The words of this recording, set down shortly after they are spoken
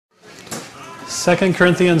2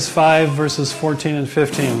 Corinthians 5, verses 14 and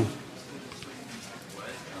 15.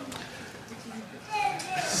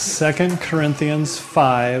 2 Corinthians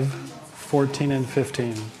 5, 14 and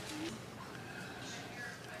 15.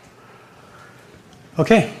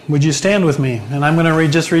 Okay, would you stand with me? And I'm going to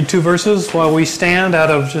just read two verses while we stand out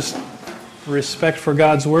of just respect for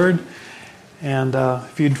God's Word. And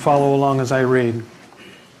if you'd follow along as I read.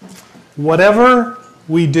 Whatever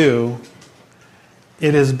we do,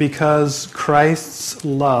 it is because Christ's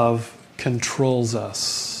love controls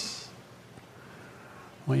us.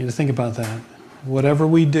 I want you to think about that. Whatever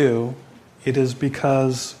we do, it is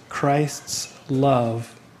because Christ's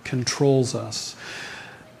love controls us.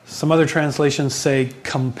 Some other translations say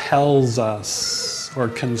compels us or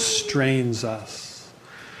constrains us.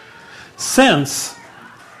 Since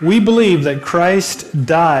we believe that Christ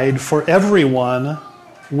died for everyone,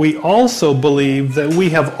 we also believe that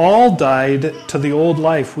we have all died to the old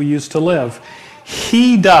life we used to live.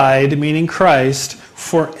 He died, meaning Christ,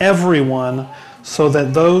 for everyone, so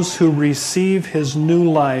that those who receive his new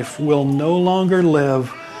life will no longer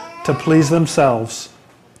live to please themselves.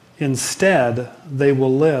 Instead, they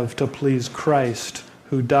will live to please Christ,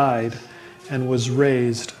 who died and was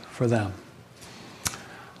raised for them.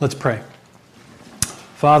 Let's pray.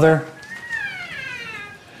 Father,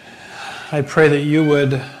 I pray that you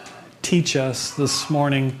would teach us this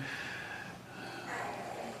morning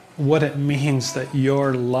what it means that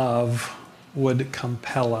your love would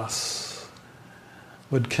compel us,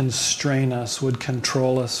 would constrain us, would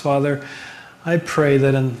control us. Father, I pray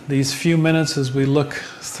that in these few minutes as we look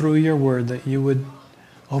through your word, that you would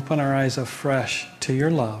open our eyes afresh to your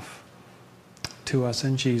love, to us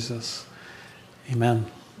in Jesus. Amen.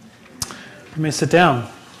 You may sit down.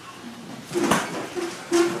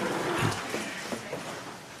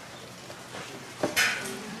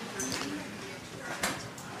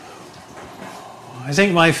 I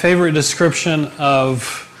think my favorite description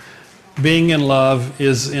of being in love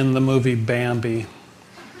is in the movie Bambi.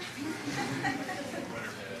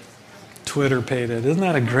 Twitter-pated. Isn't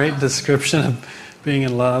that a great description of being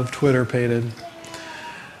in love? Twitter-pated.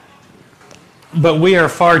 But we are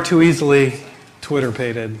far too easily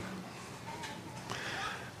Twitter-pated.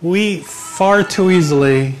 We far too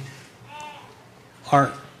easily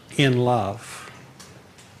are in love.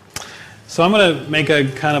 So I'm going to make a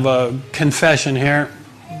kind of a confession here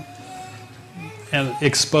and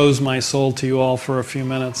expose my soul to you all for a few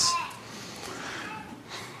minutes.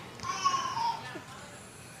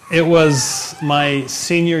 It was my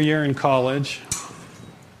senior year in college.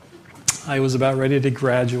 I was about ready to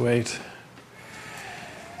graduate.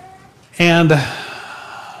 And,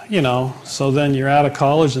 so then you're out of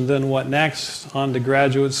college, and then what next? On to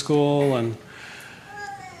graduate school, and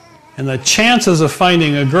the chances of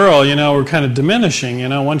finding a girl, were kind of diminishing,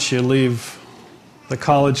 once you leave the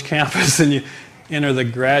college campus and you enter the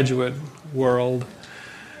graduate world.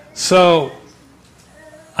 So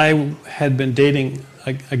I had been dating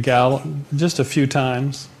a gal just a few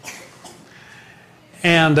times.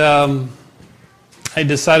 And I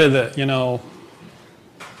decided that,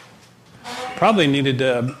 probably needed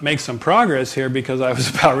to make some progress here because I was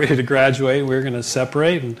about ready to graduate. We were going to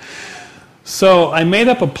separate. And so I made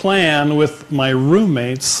up a plan with my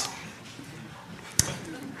roommates.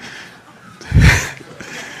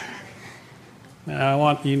 I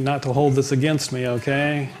want you not to hold this against me,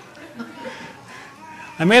 okay?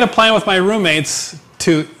 I made a plan with my roommates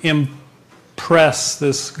to impress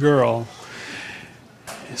this girl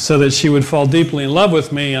so that she would fall deeply in love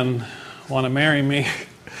with me and want to marry me.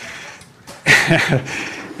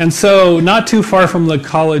 And so not too far from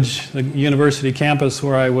the university campus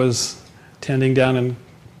where I was attending down in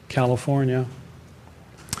California,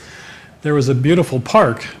 there was a beautiful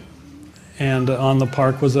park, and on the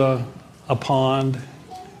park was a pond.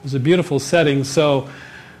 It was a beautiful setting. So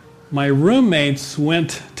my roommates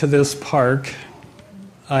went to this park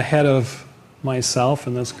ahead of myself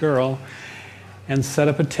and this girl and set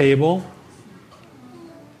up a table.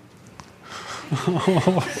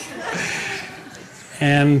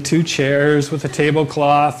 And two chairs with a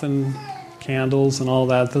tablecloth and candles and all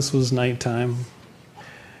that. This was nighttime.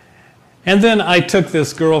 And then I took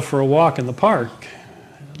this girl for a walk in the park.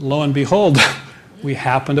 Lo and behold, we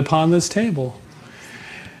happened upon this table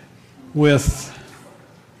with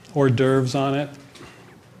hors d'oeuvres on it.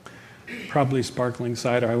 Probably sparkling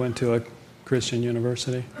cider. I went to a Christian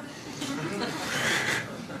university.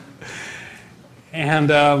 And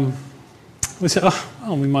we said,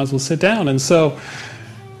 oh, we might as well sit down. And so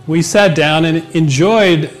we sat down and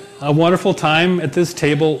enjoyed a wonderful time at this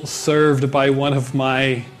table served by one of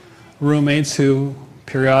my roommates who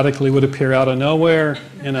periodically would appear out of nowhere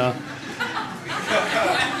in a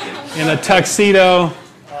in a tuxedo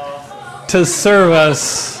to serve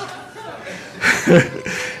us.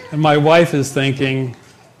 And my wife is thinking,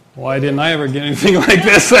 why didn't I ever get anything like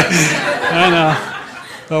this? I know.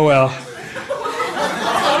 Oh well.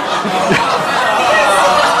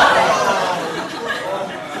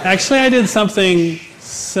 Actually, I did something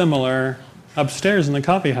similar upstairs in the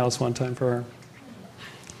coffee house one time for her.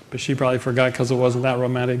 But she probably forgot because it wasn't that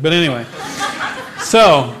romantic. But anyway.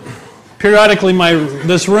 So, periodically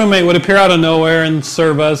this roommate would appear out of nowhere and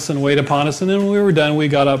serve us and wait upon us. And then when we were done, we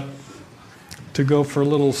got up to go for a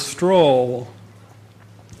little stroll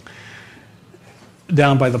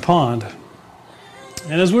down by the pond.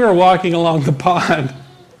 And as we were walking along the pond,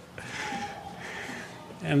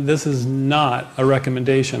 and this is not a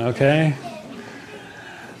recommendation, okay?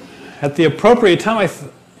 At the appropriate time,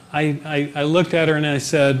 I looked at her and I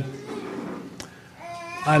said,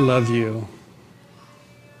 I love you.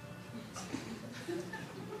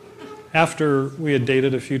 After we had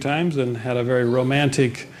dated a few times and had a very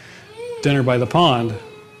romantic dinner by the pond,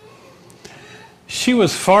 she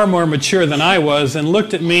was far more mature than I was and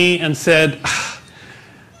looked at me and said,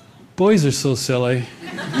 boys are so silly.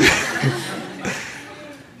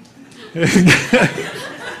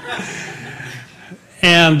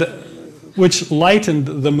 And which lightened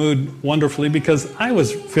the mood wonderfully because I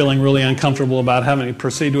was feeling really uncomfortable about having to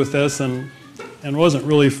proceed with this and wasn't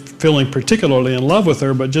really feeling particularly in love with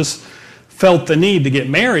her, but just felt the need to get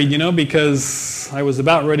married, because I was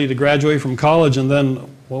about ready to graduate from college, and then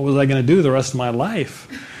what was I going to do the rest of my life?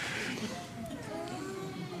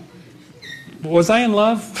 Was I in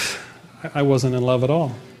love? I wasn't in love at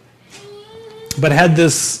all. But had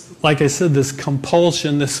this, like I said, this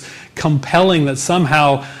compulsion, this compelling that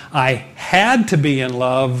somehow I had to be in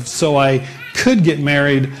love so I could get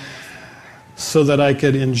married so that I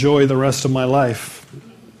could enjoy the rest of my life.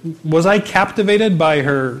 Was I captivated by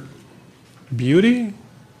her beauty,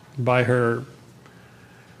 by her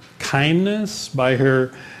kindness, by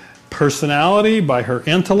her personality, by her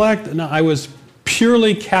intellect? No, I was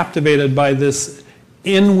purely captivated by this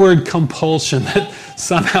inward compulsion that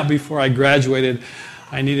somehow before I graduated,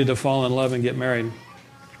 I needed to fall in love and get married.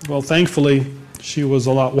 Well, thankfully, she was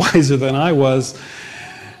a lot wiser than I was,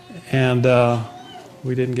 and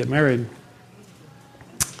we didn't get married.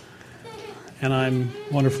 And I'm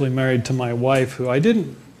wonderfully married to my wife, who I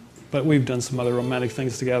didn't, but we've done some other romantic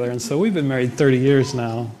things together, and so we've been married 30 years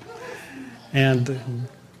now, and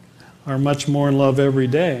are much more in love every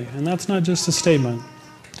day. And that's not just a statement.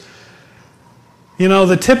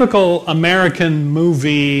 The typical American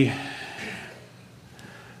movie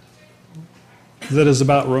that is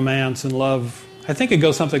about romance and love, I think it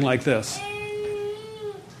goes something like this.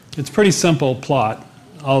 It's a pretty simple plot,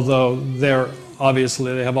 although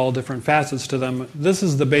obviously they have all different facets to them. This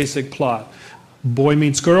is the basic plot. Boy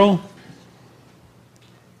meets girl,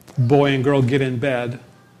 boy and girl get in bed,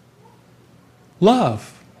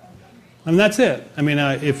 love. I mean, that's it. I mean,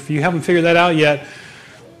 if you haven't figured that out yet,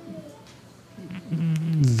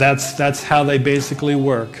 that's how they basically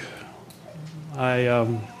work.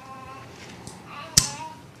 I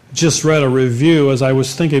just read a review as I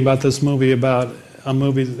was thinking about this movie, about a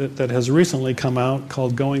movie that has recently come out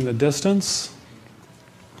called Going the Distance,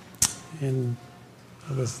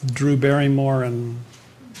 with Drew Barrymore and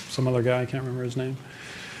some other guy, I can't remember his name.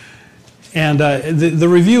 And the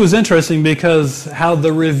review was interesting because how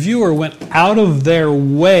the reviewer went out of their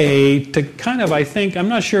way to kind of, I'm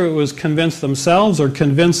not sure it was convince themselves or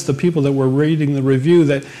convince the people that were reading the review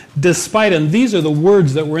that despite, and these are the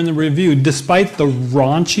words that were in the review, despite the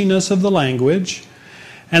raunchiness of the language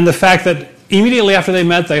and the fact that immediately after they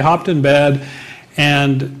met, they hopped in bed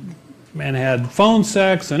and had phone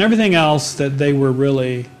sex and everything else, that they were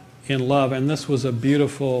really in love. And this was a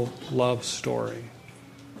beautiful love story.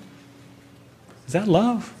 Is that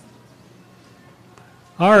love?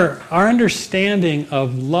 Our understanding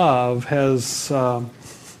of love has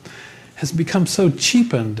become so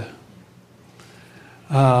cheapened.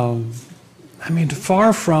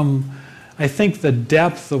 Far from, I think, the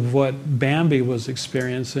depth of what Bambi was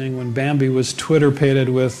experiencing when Bambi was Twitter-pated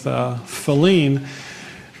with Feline.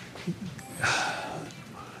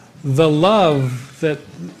 The love that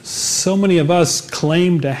so many of us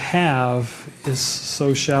claim to have is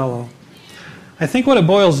so shallow. I think what it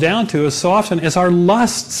boils down to is so often it's our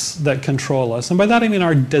lusts that control us. And by that I mean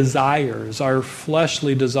our desires, our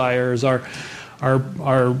fleshly desires, our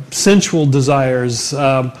sensual desires,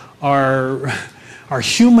 our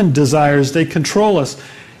human desires. They control us.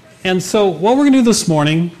 And so what we're going to do this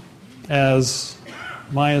morning, as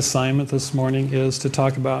my assignment this morning, is to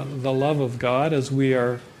talk about the love of God as we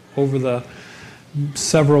are over the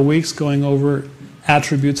several weeks going over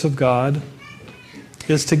attributes of God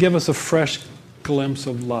is to give us a fresh glimpse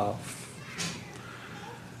of love,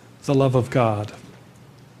 the love of God.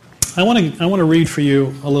 I want to read for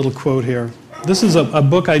you a little quote here. This is a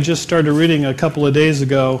book I just started reading a couple of days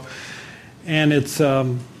ago, and it's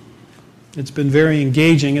been very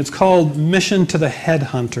engaging. It's called Mission to the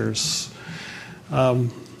Headhunters.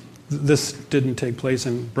 This didn't take place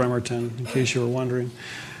in Bremerton, in case you were wondering.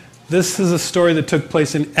 This is a story that took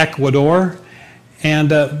place in Ecuador,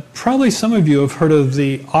 and probably some of you have heard of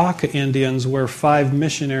the Auca Indians, where 5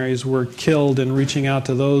 missionaries were killed in reaching out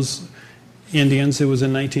to those Indians. It was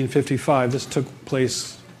in 1955. This took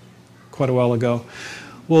place quite a while ago.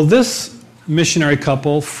 Well, this missionary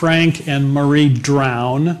couple, Frank and Marie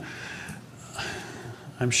Drown,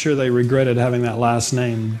 I'm sure they regretted having that last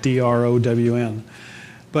name, D-R-O-W-N.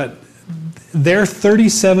 But they're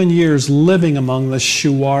 37 years living among the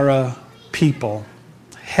Shuara people,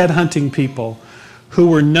 headhunting people, who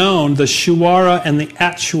were known, the Shuara and the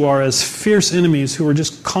Achuara, as fierce enemies who were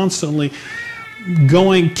just constantly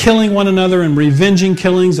killing one another and revenging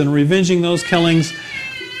killings and revenging those killings.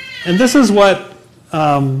 And this is what,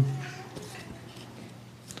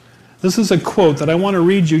 this is a quote that I want to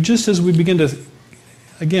read you just as we begin to,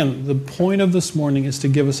 again, the point of this morning is to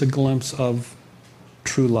give us a glimpse of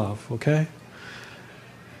true love, okay?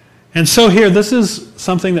 And so here, this is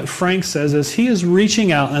something that Frank says as he is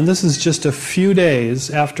reaching out, and this is just a few days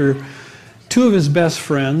after 2 of his best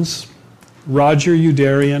friends, Roger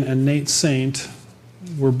Udarian and Nate Saint,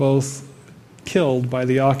 were both killed by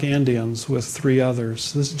the Auca Indians with 3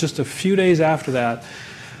 others. This is just a few days after that.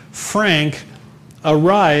 Frank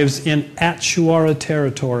arrives in Achuara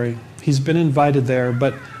territory. He's been invited there,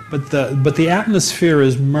 but the atmosphere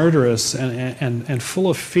is murderous and full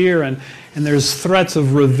of fear, and there's threats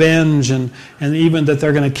of revenge and even that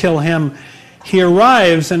they're going to kill him. He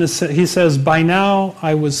arrives and he says, "By now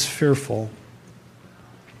I was fearful,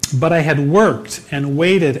 but I had worked and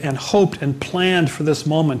waited and hoped and planned for this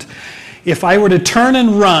moment. If I were to turn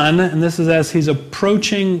and run," and this is as he's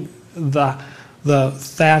approaching the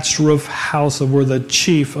thatched roof house of where the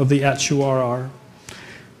chief of the Achuara are.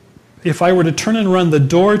 "If I were to turn and run, the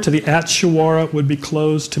door to the Achuara would be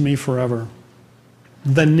closed to me forever.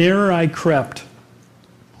 The nearer I crept,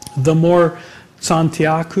 the more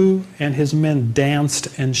Santiago and his men danced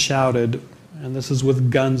and shouted," and this is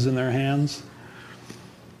with guns in their hands.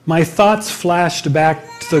 "My thoughts flashed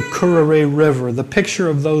back to the Curare River. The picture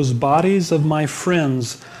of those bodies of my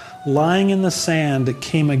friends lying in the sand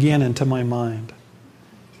came again into my mind.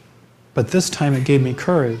 But this time it gave me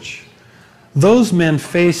courage. Those men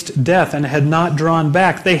faced death and had not drawn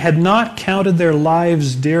back. They had not counted their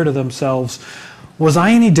lives dear to themselves. Was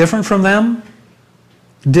I any different from them?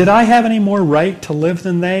 Did I have any more right to live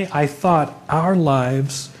than they? I thought our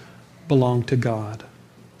lives belonged to God.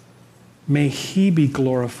 May He be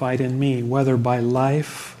glorified in me, whether by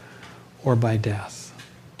life or by death."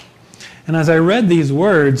 And as I read these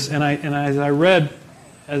words, and as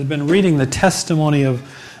I've been reading the testimony of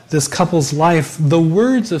this couple's life, the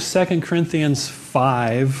words of 2 Corinthians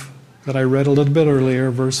 5 that I read a little bit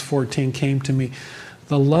earlier, verse 14, came to me.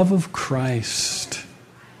 The love of Christ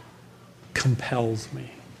compels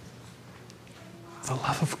me. The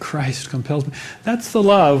love of Christ compels me. That's the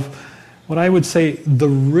love, what I would say, the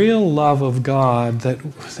real love of God that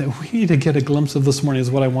we need to get a glimpse of this morning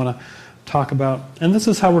is what I want to talk about. And this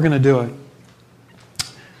is how we're going to do it.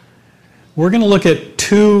 We're going to look at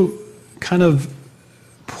 2 kind of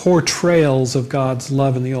portrayals of God's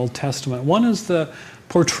love in the Old Testament. One is the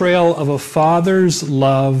portrayal of a father's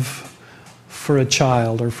love for a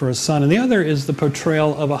child or for a son, and the other is the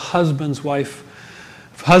portrayal of a husband's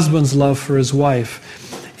love for his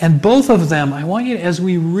wife. And both of them, I want you, as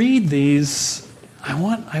we read these, I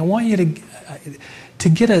want you to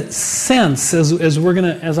get a sense as I'm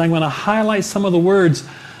going to highlight some of the words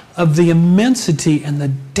of the immensity and the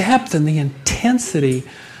depth and the intensity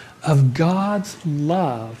of God's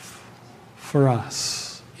love for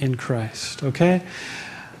us in Christ, okay?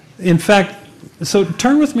 In fact, so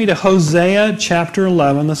turn with me to Hosea chapter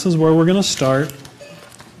 11. This is where we're going to start.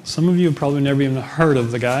 Some of you have probably never even heard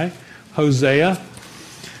of the guy, Hosea.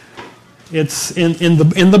 It's in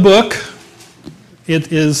the book.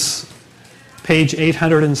 It is page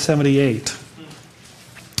 878.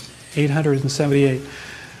 878.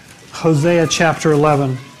 Hosea chapter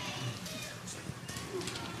 11.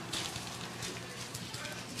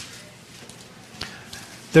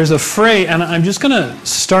 There's a phrase, and I'm just going to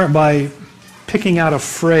start by picking out a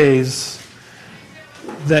phrase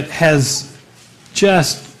that has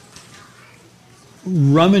just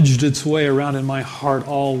rummaged its way around in my heart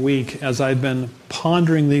all week as I've been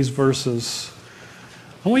pondering these verses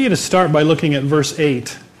I want you to start by looking at verse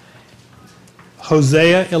 8.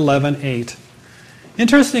 Hosea 11:8.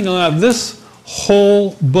 Interesting enough, this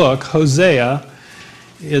whole book, Hosea,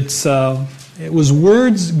 it was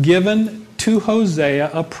words given to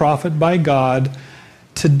Hosea, a prophet by God,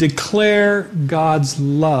 to declare God's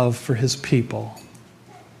love for his people.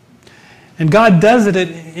 And God does it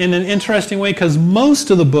in an interesting way because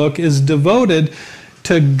most of the book is devoted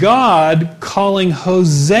to God calling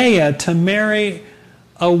Hosea to marry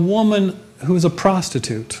a woman who is a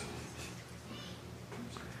prostitute,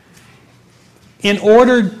 in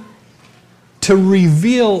order to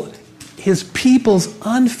reveal his people's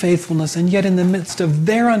unfaithfulness, and yet in the midst of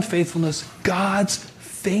their unfaithfulness, God's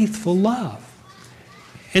faithful love.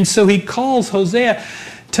 And so he calls Hosea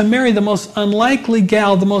to marry the most unlikely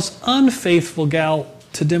gal, the most unfaithful gal,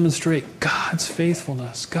 to demonstrate God's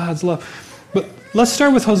faithfulness, God's love. But let's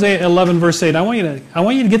start with Hosea 11, verse 8. I want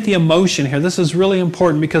you to get the emotion here. This is really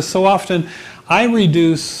important because so often I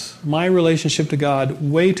reduce my relationship to God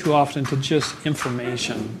way too often to just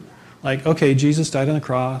information. Like, okay, Jesus died on the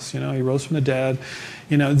cross, he rose from the dead.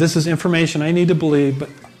 This is information I need to believe,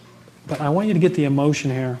 but I want you to get the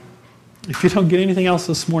emotion here. If you don't get anything else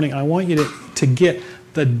this morning, I want you to get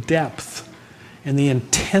the depth and the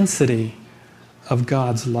intensity of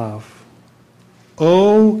God's love.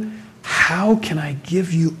 Oh, how can I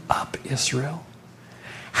give you up, Israel?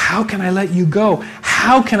 How can I let you go?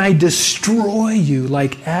 How can I destroy you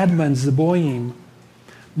like Admah Zeboim?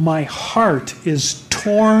 My heart is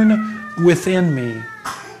torn within me,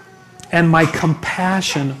 and my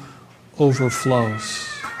compassion overflows.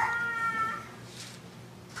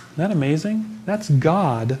 Isn't that amazing? That's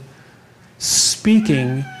God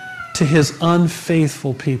speaking to his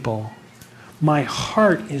unfaithful people. My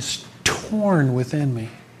heart is torn within me.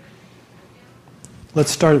 Let's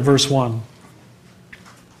start at verse 1.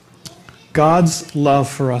 God's love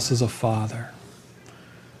for us as a father.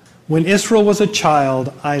 When Israel was a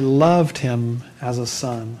child, I loved him as a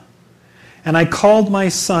son. And I called my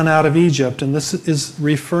son out of Egypt. And this is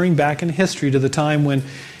referring back in history to the time when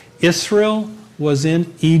Israel was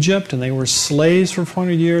in Egypt and they were slaves for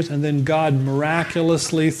 400 years. And then God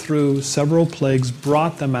miraculously, through several plagues,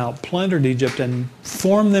 brought them out, plundered Egypt, and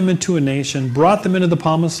formed them into a nation, brought them into the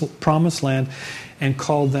promised land, and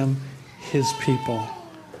called them his people.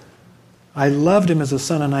 I loved him as a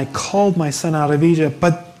son, and I called my son out of Egypt.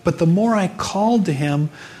 But the more I called to him,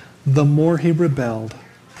 the more he rebelled.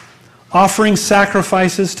 Offering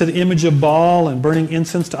sacrifices to the image of Baal and burning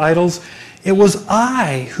incense to idols, it was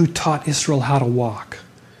I who taught Israel how to walk,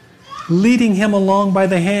 leading him along by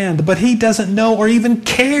the hand. But he doesn't know or even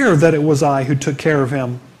care that it was I who took care of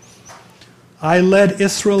him. I led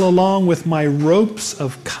Israel along with my ropes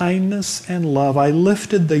of kindness and love. I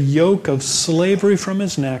lifted the yoke of slavery from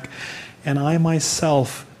his neck, and I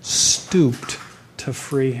myself stooped to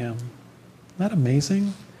free him. Isn't that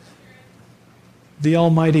amazing? The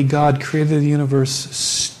Almighty God created the universe,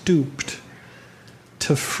 stooped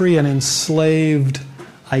to free an enslaved,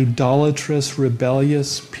 idolatrous,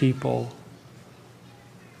 rebellious people.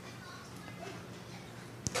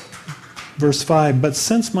 Verse 5, but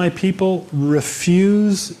since my people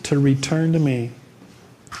refuse to return to me,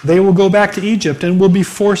 they will go back to Egypt and will be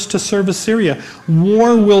forced to serve Assyria.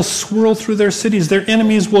 War will swirl through their cities. Their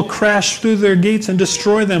enemies will crash through their gates and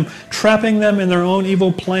destroy them, trapping them in their own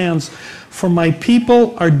evil plans. For my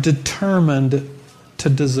people are determined to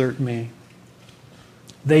desert me.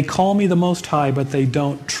 They call me the Most High, but they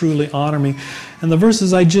don't truly honor me. And the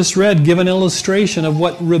verses I just read give an illustration of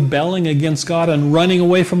what rebelling against God and running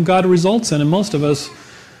away from God results in. And most of us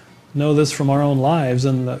know this from our own lives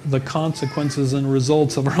and the consequences and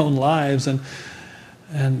results of our own lives,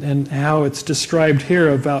 and how it's described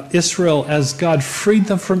here about Israel as God freed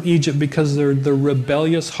them from Egypt because their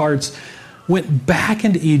rebellious hearts went back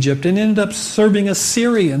into Egypt and ended up serving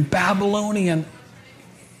Assyria and Babylonian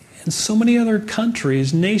and so many other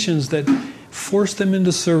countries, nations that forced them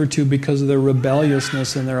into servitude because of their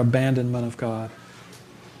rebelliousness and their abandonment of God.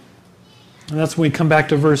 And that's when we come back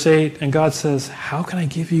to verse 8, and God says, how can I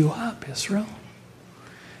give you up, Israel?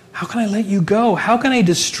 How can I let you go? How can I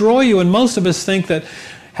destroy you? And most of us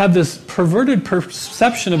have this perverted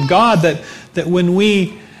perception of God that when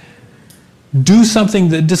we do something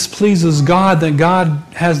that displeases God, that God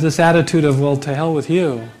has this attitude of, well, to hell with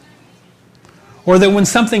you. Or that when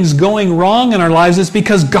something's going wrong in our lives, it's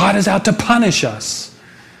because God is out to punish us.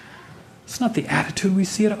 It's not the attitude we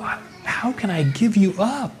see it. How can I give you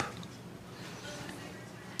up?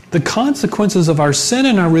 The consequences of our sin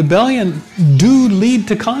and our rebellion do lead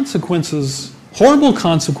to consequences, horrible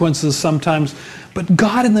consequences sometimes, But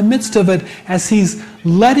God, in the midst of it, as He's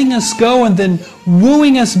letting us go and then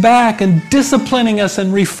wooing us back and disciplining us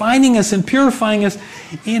and refining us and purifying us,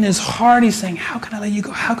 in His heart He's saying, how can I let you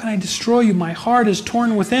go? How can I destroy you? My heart is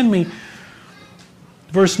torn within me.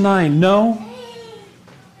 Verse 9, no,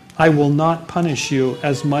 I will not punish you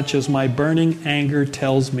as much as my burning anger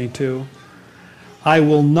tells me to. I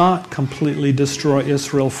will not completely destroy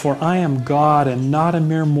Israel, for I am God and not a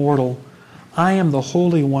mere mortal. I am the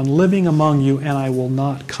Holy One living among you, and I will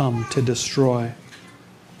not come to destroy.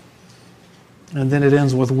 And then it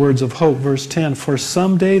ends with words of hope. Verse 10, for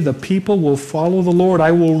someday the people will follow the Lord.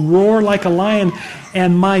 I will roar like a lion,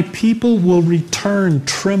 and my people will return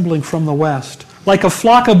trembling from the west. Like a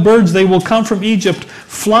flock of birds they will come from Egypt.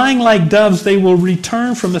 Flying like doves they will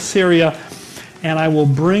return from Assyria, and I will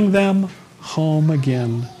bring them home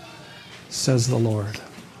again, says the Lord.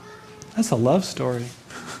 That's a love story.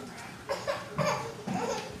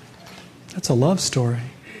 That's a love story.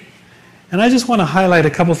 And I just want to highlight a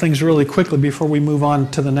couple things really quickly before we move on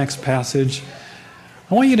to the next passage.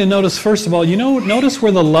 I want you to notice, first of all, notice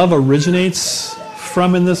where the love originates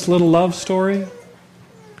from in this little love story.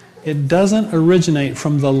 It doesn't originate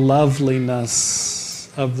from the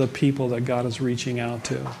loveliness of the people that God is reaching out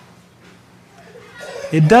to.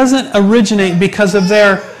 It doesn't originate because of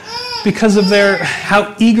their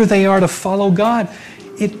how eager they are to follow God.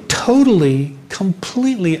 It totally,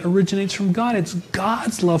 completely originates from God. It's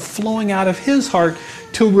God's love flowing out of His heart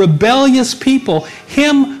to rebellious people,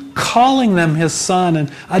 Him calling them His Son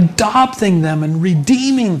and adopting them and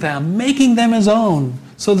redeeming them, making them His own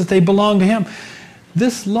so that they belong to Him.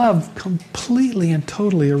 This love completely and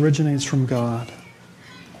totally originates from God.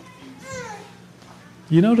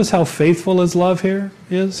 You notice how faithful His love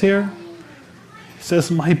is here? It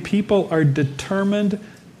says, my people are determined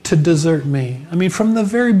to desert me. I mean, from the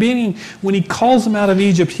very beginning, when He calls them out of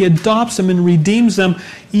Egypt, He adopts them and redeems them.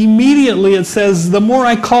 Immediately it says, the more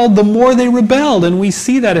I called, the more they rebelled. And we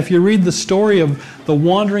see that if you read the story of the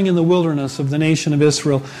wandering in the wilderness of the nation of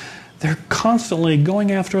Israel. They're constantly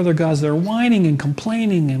going after other gods. They're whining and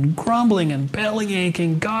complaining and grumbling and belly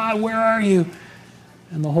aching. God, where are you?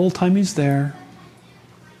 And the whole time He's there.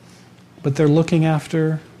 But they're looking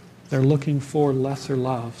for lesser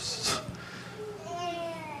loves.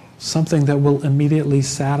 Something that will immediately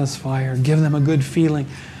satisfy or give them a good feeling.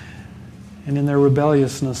 And in their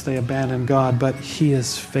rebelliousness, they abandon God. But He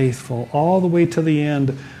is faithful all the way to the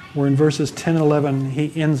end, where in verses 10 and 11,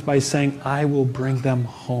 He ends by saying, I will bring them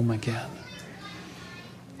home again.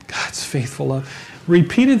 God's faithful love.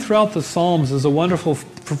 Repeated throughout the Psalms is a wonderful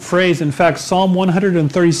phrase. In fact, Psalm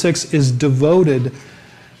 136 is devoted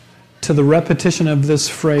to the repetition of this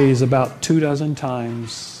phrase about 24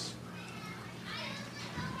 times.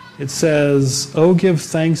 It says, oh, give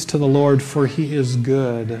thanks to the Lord, for He is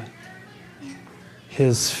good.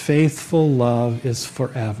 His faithful love is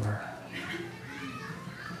forever.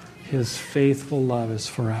 His faithful love is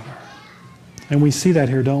forever. And we see that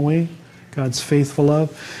here, don't we? God's faithful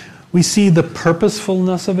love. We see the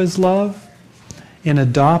purposefulness of His love in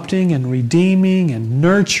adopting and redeeming and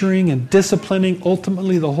nurturing and disciplining.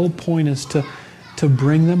 Ultimately, the whole point is to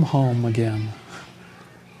bring them home again,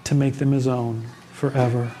 to make them His own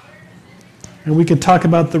forever. And we could talk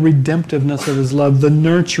about the redemptiveness of His love, the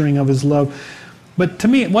nurturing of His love. But to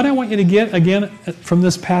me, what I want you to get, again, from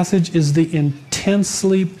this passage is the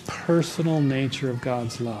intensely personal nature of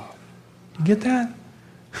God's love. You get that?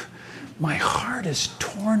 My heart is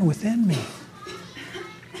torn within me.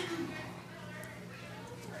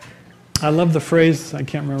 I love the phrase, I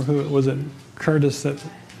can't remember who it was, Curtis, that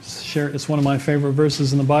shared, it's one of my favorite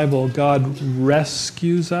verses in the Bible. God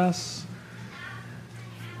rescues us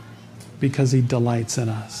because He delights in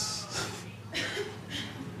us.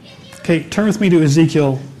 Okay, turn with me to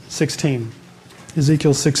Ezekiel 16.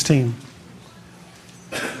 Ezekiel 16.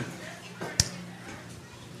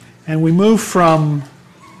 And we move from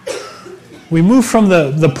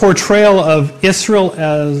the portrayal of Israel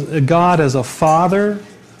as God as a father,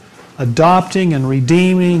 adopting and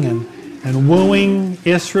redeeming and wooing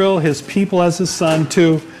Israel, His people as His son,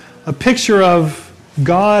 to a picture of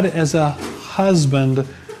God as a husband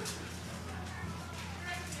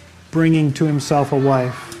bringing to Himself a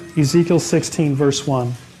wife. Ezekiel 16, verse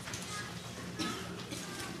 1.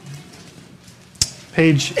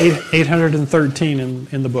 Page 813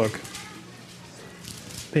 in the book.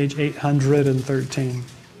 Page 813.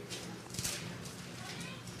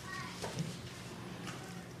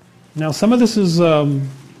 Now, some of this is kind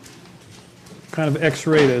of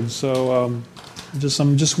X-rated, so I'm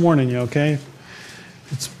just warning you, okay?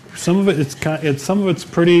 Some of it's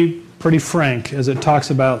pretty frank as it talks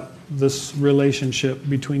about this relationship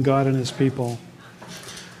between God and His people.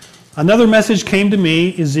 Another message came to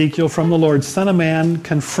me, Ezekiel, from the Lord. Son of man,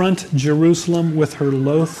 confront Jerusalem with her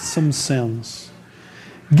loathsome sins.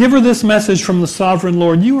 Give her this message from the sovereign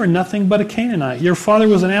Lord. You are nothing but a Canaanite. Your father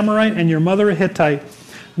was an Amorite and your mother a Hittite.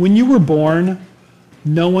 When you were born,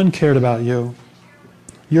 no one cared about you.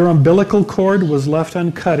 Your umbilical cord was left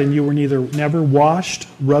uncut, and you were never washed,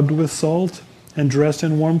 rubbed with salt, and dressed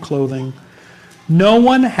in warm clothing. No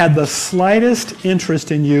one had the slightest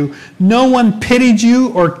interest in you. No one pitied you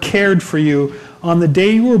or cared for you. On the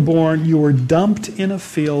day you were born, you were dumped in a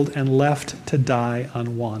field and left to die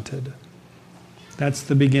unwanted. That's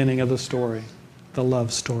the beginning of the story, the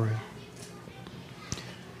love story.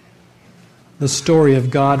 The story of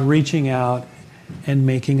God reaching out and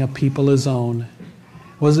making a people his own.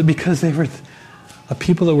 Was it because they were a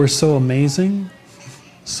people that were so amazing,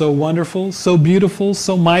 so wonderful, so beautiful,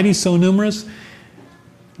 so mighty, so numerous?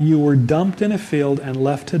 You were dumped in a field and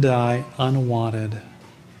left to die unwanted.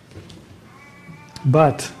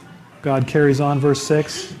 But, God carries on, verse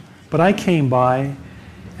 6, but I came by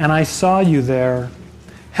and I saw you there,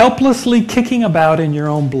 helplessly kicking about in your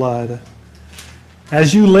own blood.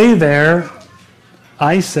 As you lay there,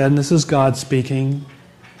 I said, and this is God speaking,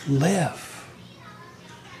 live.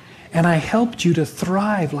 And I helped you to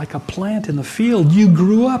thrive like a plant in the field. You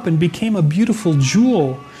grew up and became a beautiful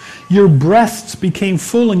jewel. Your breasts became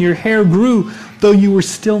full and your hair grew, though you were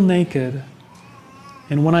still naked.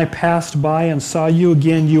 And when I passed by and saw you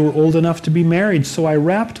again, you were old enough to be married. So I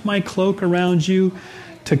wrapped my cloak around you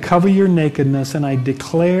to cover your nakedness, and I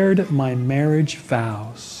declared my marriage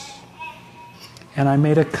vows. And I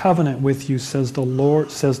made a covenant with you, says the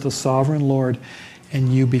Lord, says the sovereign Lord,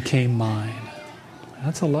 and you became mine.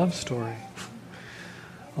 That's a love story.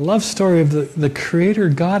 A love story of the creator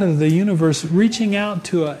God of the universe reaching out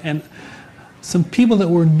to some people that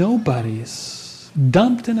were nobodies,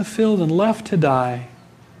 dumped in a field and left to die.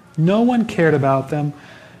 No one cared about them,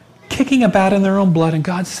 kicking about in their own blood, and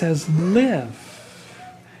God says, live.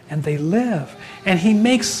 And they live. And he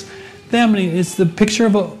makes them, it's the picture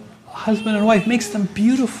of a husband and wife, makes them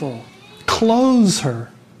beautiful, clothes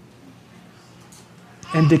her,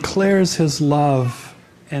 and declares his love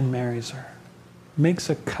and marries her. Makes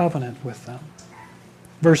a covenant with them.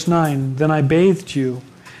 Verse 9, then I bathed you,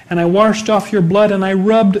 and I washed off your blood, and I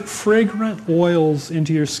rubbed fragrant oils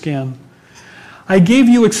into your skin. I gave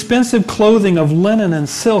you expensive clothing of linen and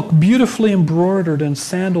silk, beautifully embroidered, and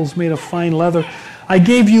sandals made of fine leather. I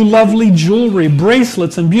gave you lovely jewelry,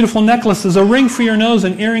 bracelets and beautiful necklaces, a ring for your nose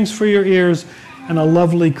and earrings for your ears, and a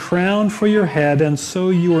lovely crown for your head, and so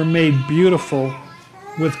you were made beautiful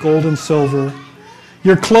with gold and silver.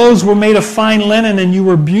 Your clothes were made of fine linen, and you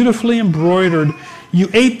were beautifully embroidered. You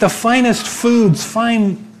ate the finest foods,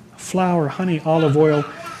 fine flour, honey, olive oil,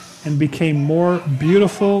 and became more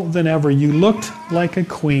beautiful than ever. You looked like a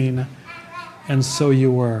queen, and so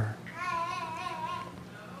you were.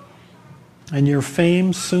 And your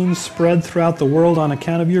fame soon spread throughout the world on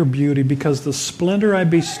account of your beauty, because the splendor I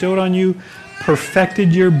bestowed on you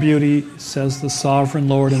perfected your beauty, says the sovereign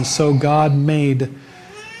Lord. And so God made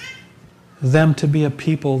them to be a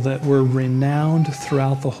people that were renowned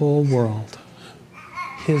throughout the whole world.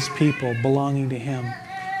 His people belonging to him.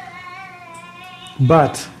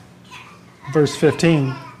 But, verse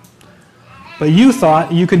 15, but you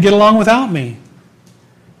thought you could get along without me.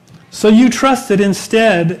 So you trusted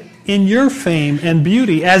instead in your fame and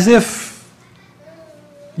beauty as if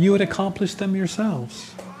you had accomplished them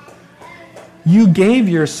yourselves. You gave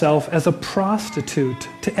yourself as a prostitute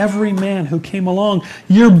to every man who came along.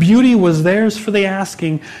 Your beauty was theirs for the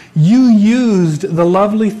asking. You used the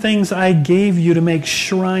lovely things I gave you to make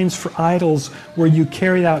shrines for idols where you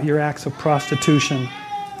carried out your acts of prostitution.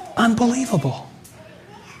 Unbelievable.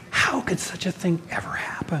 How could such a thing ever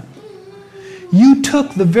happen? You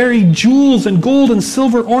took the very jewels and gold and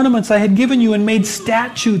silver ornaments I had given you and made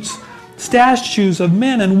statues of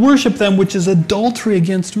men and worshiped them, which is adultery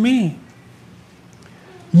against me.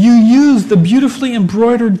 You used the beautifully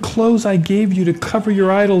embroidered clothes I gave you to cover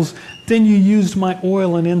your idols. Then you used my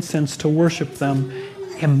oil and incense to worship them.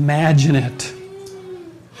 Imagine it.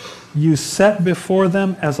 You set before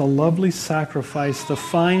them as a lovely sacrifice the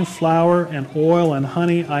fine flour and oil and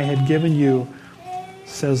honey I had given you,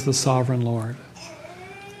 says the sovereign Lord.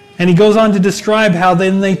 And he goes on to describe how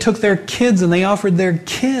then they took their kids and they offered their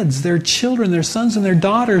kids, their children, their sons and their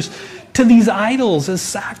daughters to these idols as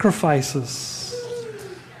sacrifices.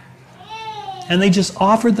 And they just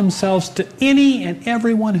offered themselves to any and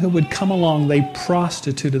everyone who would come along. They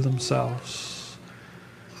prostituted themselves.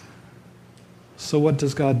 So what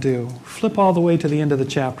does God do? Flip all the way to the end of the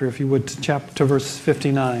chapter, if you would, to verse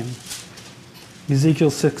 59. Ezekiel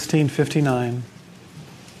 16:59.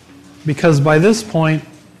 Because by this point,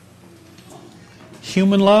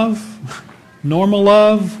 human love, normal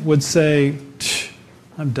love would say,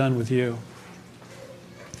 I'm done with you.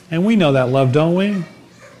 And we know that love, don't we?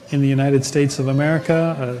 In the United States of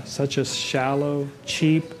America, such a shallow,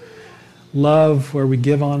 cheap love where we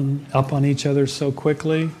give up on each other so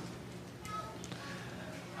quickly.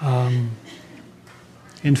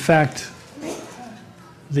 In fact,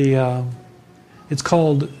 it's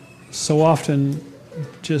called so often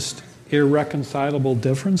just irreconcilable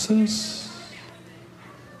differences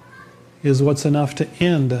is what's enough to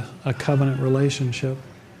end a covenant relationship.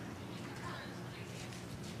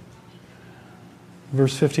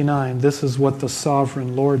 Verse 59, this is what the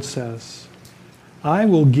sovereign Lord says. I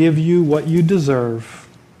will give you what you deserve,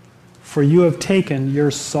 for you have taken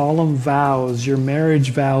your solemn vows, your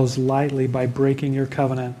marriage vows lightly by breaking your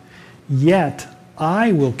covenant. Yet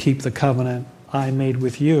I will keep the covenant I made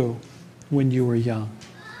with you when you were young.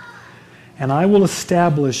 And I will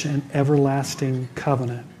establish an everlasting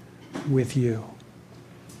covenant with you.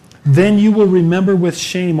 Then you will remember with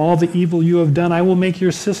shame all the evil you have done. I will make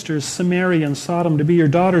your sisters, Samaria and Sodom, to be your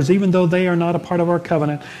daughters, even though they are not a part of our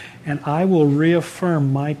covenant. And I will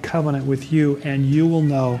reaffirm my covenant with you, and you will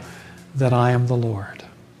know that I am the Lord.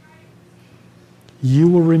 You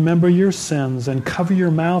will remember your sins and cover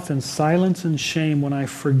your mouth in silence and shame when I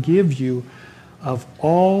forgive you of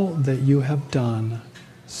all that you have done,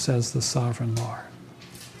 says the sovereign Lord.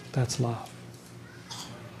 That's love.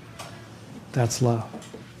 That's love.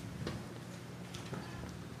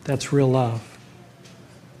 That's real love.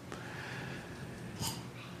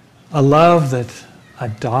 A love that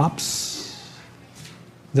adopts,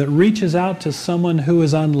 that reaches out to someone who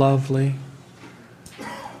is unlovely,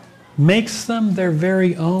 makes them their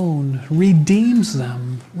very own, redeems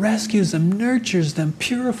them, rescues them, nurtures them,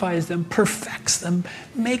 purifies them, perfects them,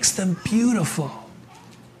 makes them beautiful.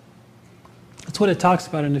 That's what it talks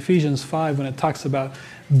about in Ephesians 5 when it talks about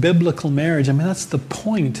biblical marriage. I mean, that's the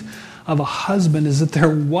point of a husband, is that their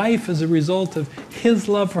wife, as a result of his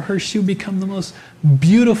love for her, she will become the most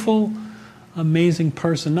beautiful, amazing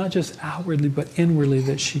person, not just outwardly, but inwardly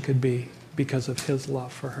that she could be because of his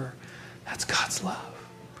love for her. That's God's love.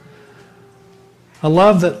 A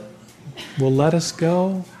love that will let us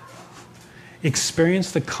go,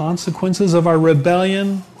 experience the consequences of our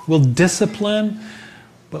rebellion, will discipline,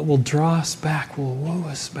 but will draw us back, will woo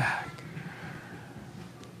us back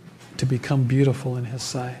to become beautiful in his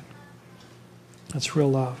sight. That's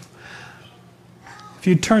real love. If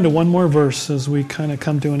you turn to one more verse as we kind of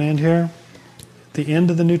come to an end here, the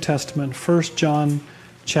end of the New Testament, 1 John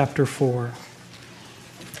chapter 4.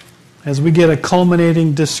 As we get a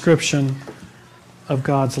culminating description of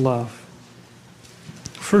God's love.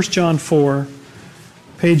 1 John 4,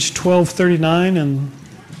 page 1239 in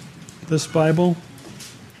this Bible.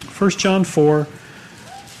 1 John 4,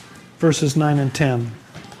 verses 9 and 10.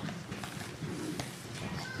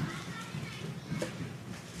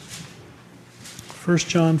 First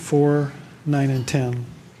John 4, 9 and 10.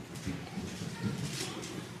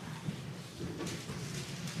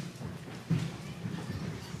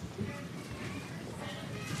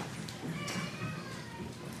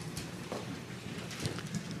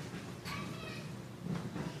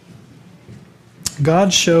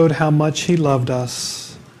 God showed how much He loved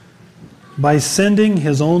us by sending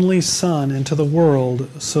His only Son into the world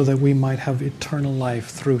so that we might have eternal life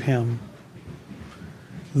through Him.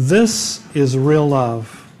 This is real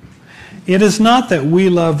love. It is not that we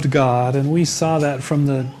loved God, and we saw that from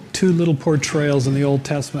the two little portrayals in the Old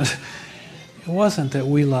Testament. It wasn't that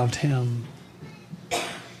we loved Him.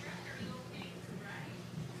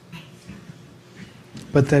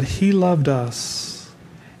 But that He loved us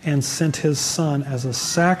and sent His Son as a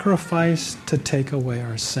sacrifice to take away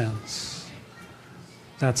our sins.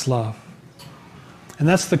 That's love. And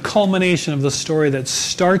that's the culmination of the story that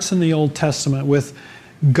starts in the Old Testament with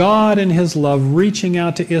God in His love reaching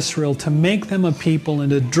out to Israel to make them a people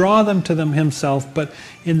and to draw them to them Himself, but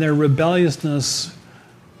in their rebelliousness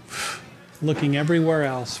looking everywhere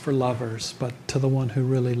else for lovers, but to the one who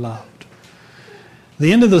really loved.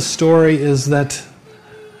 The end of the story is that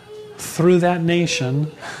through that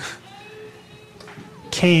nation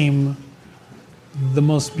came the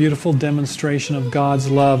most beautiful demonstration of God's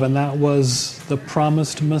love, and that was the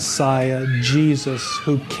promised Messiah, Jesus,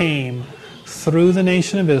 who came through the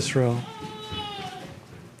nation of Israel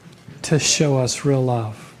to show us real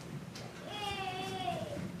love.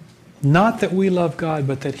 Not that we love God,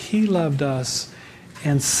 but that He loved us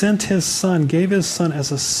and sent His Son, gave His Son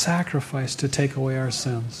as a sacrifice to take away our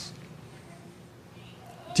sins.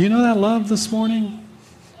 Do you know that love this morning?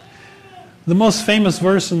 The most famous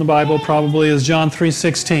verse in the Bible probably is John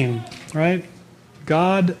 3:16, right?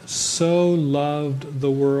 God so loved the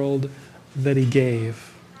world that he gave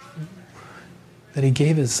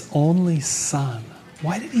his only Son.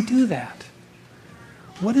 Why did he do that?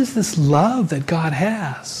 What is this love that God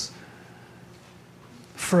has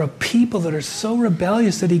for a people that are so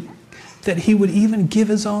rebellious that he would even give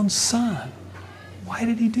his own Son? Why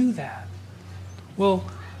did he do that? Well,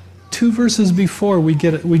 2 verses before we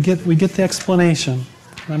get the explanation.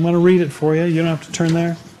 I'm going to read it for you. You don't have to turn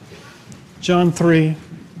there. John 3.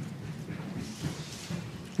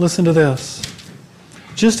 Listen to this.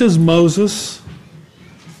 Just as Moses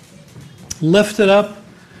lifted up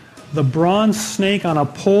the bronze snake on a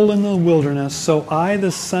pole in the wilderness, so I,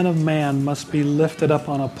 the Son of Man, must be lifted up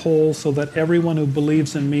on a pole so that everyone who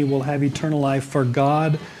believes in me will have eternal life. For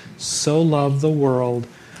God so loved the world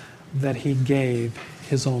that he gave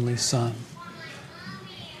his only Son.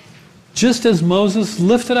 Just as Moses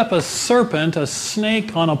lifted up a serpent, a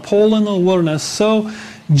snake, on a pole in the wilderness, so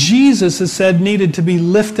Jesus is said needed to be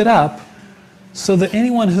lifted up so that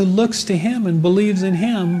anyone who looks to him and believes in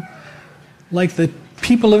him, like the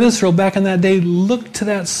people of Israel back in that day looked to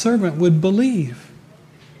that serpent, would believe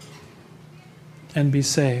and be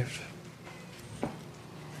saved.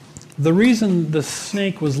 The reason the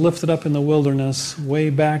snake was lifted up in the wilderness way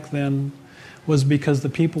back then was because the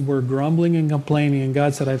people were grumbling and complaining, and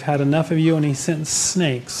God said, I've had enough of you, and he sent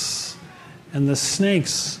snakes. And the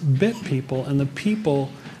snakes bit people, and the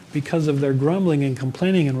people, because of their grumbling and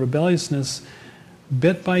complaining and rebelliousness,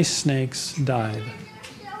 bit by snakes, died.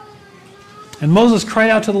 And Moses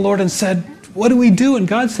cried out to the Lord and said, what do we do? And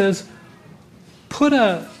God says, put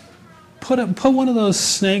one of those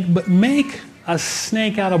snakes, but make a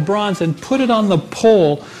snake out of bronze and put it on the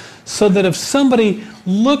pole so that if somebody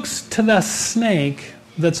looks to the snake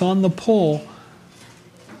that's on the pole,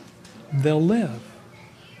 they'll live.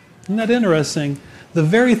 Isn't that interesting? The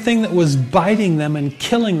very thing that was biting them and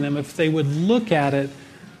killing them, if they would look at it,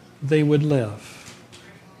 they would live.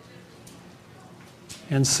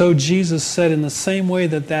 And so Jesus said, in the same way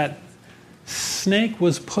that snake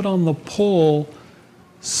was put on the pole,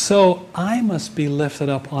 so I must be lifted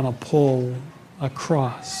up on a pole, a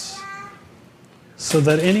cross, so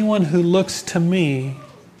that anyone who looks to me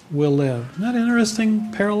will live. Isn't that an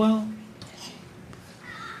interesting parallel?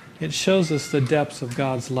 It shows us the depths of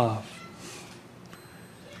God's love.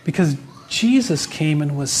 Because Jesus came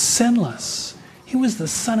and was sinless. He was the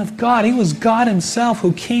Son of God. He was God himself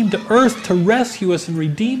who came to earth to rescue us and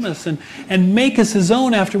redeem us and make us his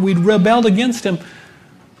own after we'd rebelled against him.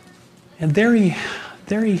 And there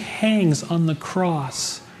he hangs on the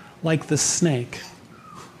cross like the snake.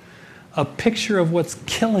 A picture of what's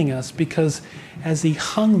killing us, because as he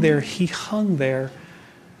hung there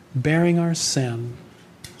bearing our sin,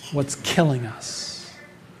 what's killing us,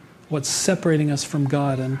 what's separating us from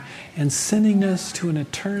God and sending us to an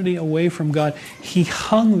eternity away from God. He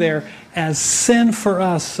hung there as sin for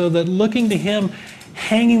us, so that looking to him,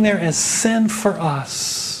 hanging there as sin for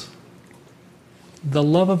us, the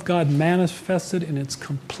love of God manifested in its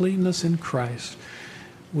completeness in Christ,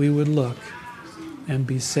 we would look and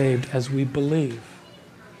be saved as we believe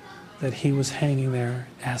that he was hanging there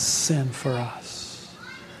as sin for us.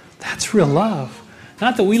 That's real love.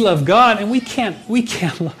 Not that we love God and we can't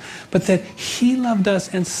love, but that he loved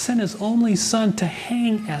us and sent his only Son to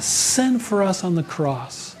hang as sin for us on the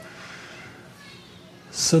cross,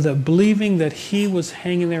 so that believing that he was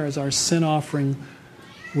hanging there as our sin offering,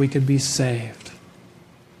 we could be saved.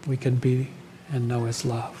 We could be and know his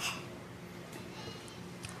love.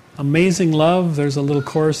 Amazing love, there's a little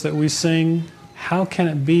chorus that we sing. How can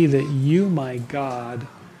it be that you, my God,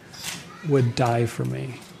 would die for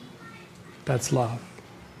me? That's love.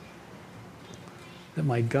 That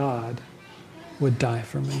my God would die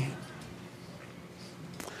for me.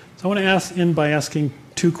 So I want to end by asking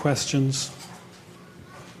 2 questions.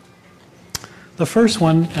 The first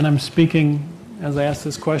one, and I'm speaking as I ask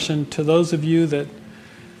this question to those of you that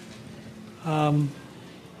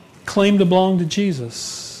claim to belong to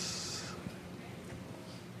Jesus.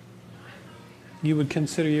 You would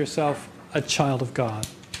consider yourself a child of God.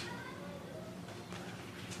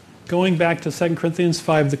 Going back to 2 Corinthians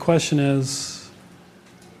 5, the question is,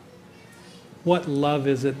 what love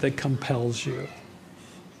is it that compels you?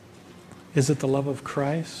 Is it the love of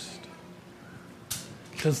Christ?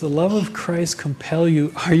 Does the love of Christ compel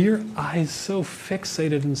you? Are your eyes so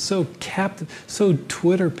fixated and so captive, so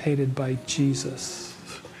Twitter-pated by Jesus,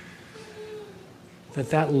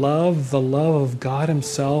 that love, the love of God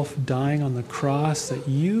himself dying on the cross, that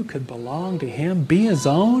you could belong to him, be his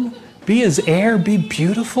own, be his heir, be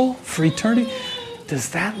beautiful for eternity? Does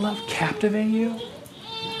that love captivate you?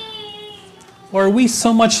 Or are we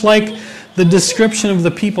so much like the description of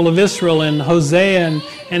the people of Israel in Hosea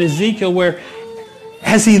and Ezekiel, where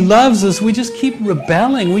as he loves us, we just keep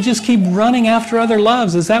rebelling. We just keep running after other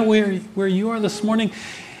loves. Is that where you are this morning?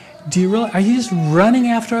 Are you just running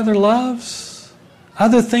after other loves?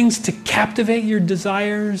 Other things to captivate your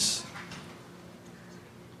desires?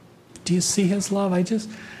 Do you see his love? I just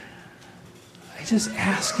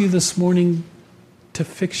ask you this morning to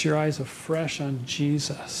fix your eyes afresh on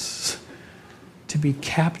Jesus. To be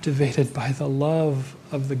captivated by the love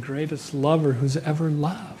of the greatest lover who's ever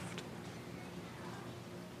loved.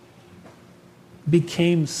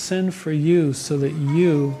 Became sin for you so that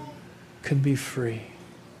you could be free.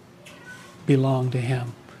 Belong to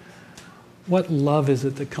him. What love is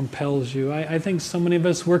it that compels you? I think so many of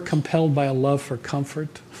us, we're compelled by a love for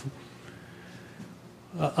comfort.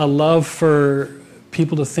 A love for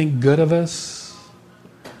people to think good of us.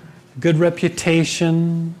 Good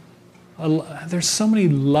reputation. There's so many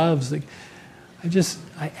loves that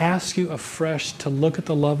I ask you afresh to look at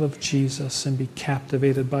the love of Jesus and be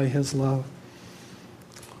captivated by his love.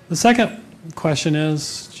 The second question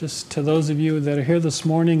is, just to those of you that are here this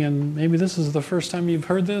morning, and maybe this is the first time you've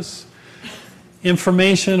heard this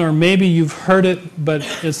information, or maybe you've heard it, but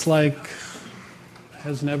it's like,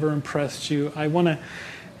 has never impressed you. I want to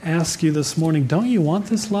ask you this morning, don't you want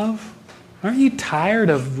this love? Aren't you tired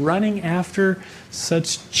of running after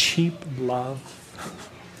such cheap love?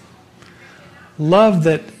 Love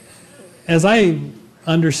that, as I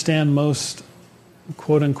understand most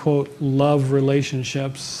quote-unquote love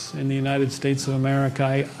relationships in the United States of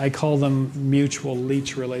America, I call them mutual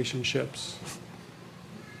leech relationships.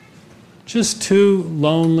 Just two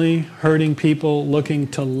lonely, hurting people looking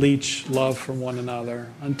to leech love from one another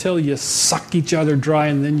until you suck each other dry,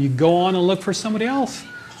 and then you go on and look for somebody else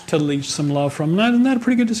to leech some love from. Isn't that a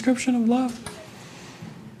pretty good description of love?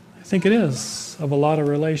 I think it is, of a lot of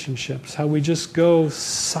relationships. How we just go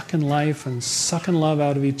sucking life and sucking love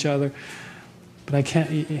out of each other. But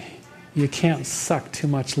you can't suck too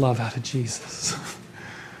much love out of Jesus.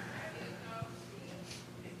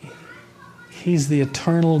 He's the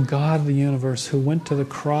eternal God of the universe who went to the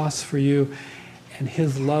cross for you, and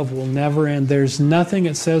his love will never end. There's nothing,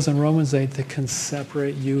 it says in Romans 8, that can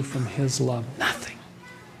separate you from his love. Nothing.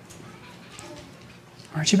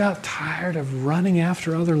 Aren't you about tired of running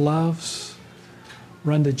after other loves?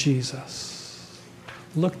 Run to Jesus.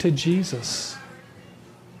 Look to Jesus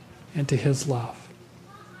and to his love.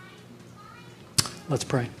 Let's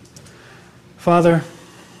pray. Father,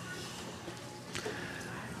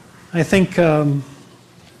 I think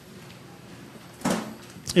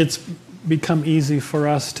it's become easy for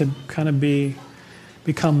us to kind of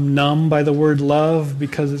become numb by the word love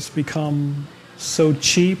because it's become so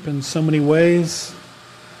cheap in so many ways,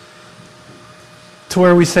 to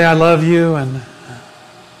where we say, I love you, and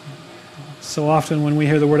so often when we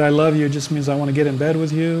hear the word I love you, it just means I want to get in bed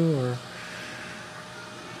with you, or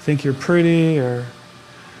think you're pretty, or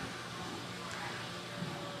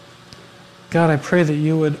God, I pray that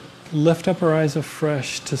you would lift up our eyes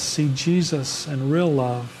afresh to see Jesus and real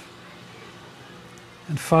love.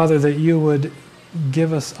 And Father, that you would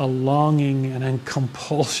give us a longing and a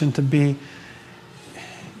compulsion to be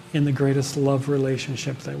in the greatest love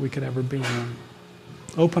relationship that we could ever be in.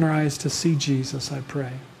 Open our eyes to see Jesus, I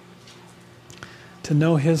pray. To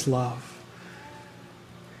know his love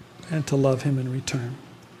and to love him in return.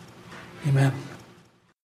 Amen.